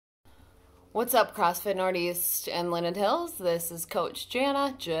What's up, CrossFit Northeast and Linden Hills? This is Coach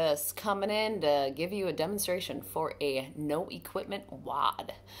Jana, just coming in to give you a demonstration for a no equipment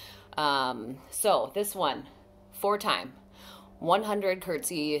WOD. So this one, 4-time, 100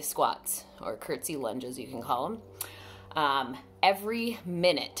 curtsy squats, or curtsy lunges you can call them. Every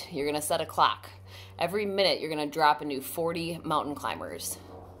minute, you're gonna set a clock. Every minute, you're gonna drop into 40 mountain climbers.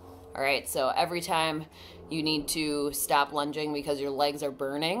 All right, so every time you need to stop lunging because your legs are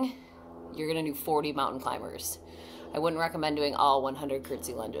burning, you're gonna do 40 mountain climbers. I wouldn't recommend doing all 100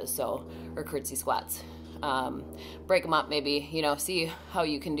 curtsy lunges, or curtsy squats. Break them up maybe, see how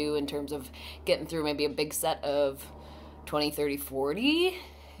you can do in terms of getting through maybe a big set of 20, 30, 40,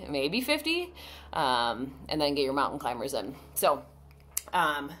 maybe 50, and then get your mountain climbers in. So,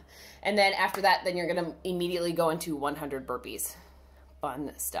 and then after that, then you're gonna immediately go into 100 burpees.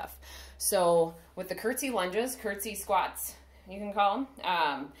 Fun stuff. So with the curtsy lunges, curtsy squats, you can call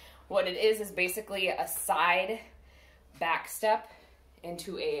them, what it is basically a side back step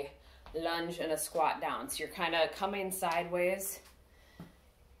into a lunge and a squat down. So you're kind of coming sideways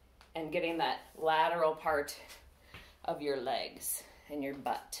and getting that lateral part of your legs and your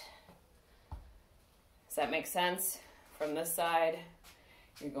butt. Does that make sense? From this side,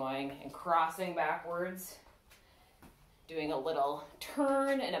 you're going and crossing backwards, doing a little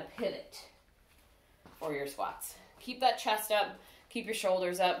turn and a pivot for your squats. Keep that chest up, keep your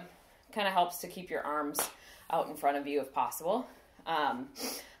shoulders up. Kind of helps to keep your arms out in front of you if possible.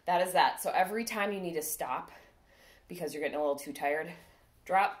 That is that. So every time you need to stop because you're getting a little too tired,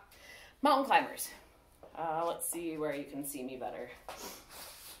 drop. Mountain climbers. Let's see where you can see me better.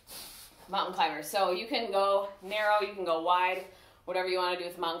 Mountain climbers. So you can go narrow, you can go wide, whatever you want to do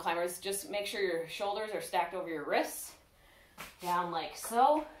with mountain climbers. Just make sure your shoulders are stacked over your wrists, down like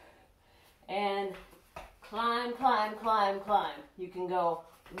so, and climb, climb, climb, climb. You can go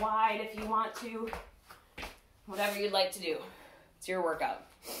wide if you want to, whatever you'd like to do. It's your workout.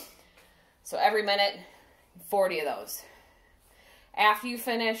 So every minute, 40 of those. After you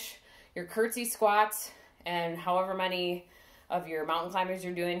finish your curtsy squats and however many of your mountain climbers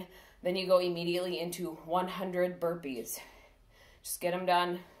you're doing, then you go immediately into 100 burpees. Just get them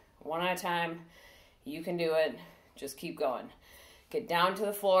done one at a time. You can do it. Just keep going. Get down to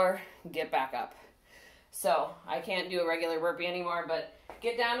the floor, get back up. So I can't do a regular burpee anymore, but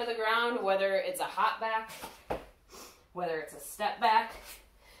get down to the ground, whether it's a hop back, whether it's a step back,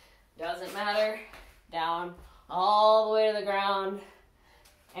 doesn't matter. Down all the way to the ground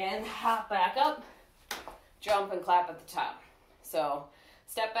and hop back up, jump and clap at the top. So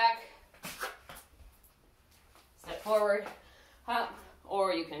step back, step forward, hop,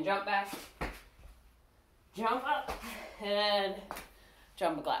 or you can jump back, jump up, and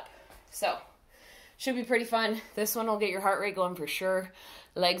jump and clap. So should be pretty fun. This one will get your heart rate going for sure.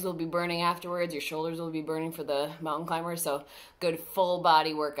 Legs will be burning afterwards. Your shoulders will be burning for the mountain climbers. So good full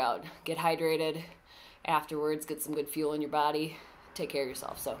body workout. Get hydrated afterwards. Get some good fuel in your body. Take care of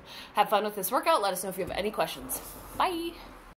yourself. So have fun with this workout. Let us know if you have any questions. Bye.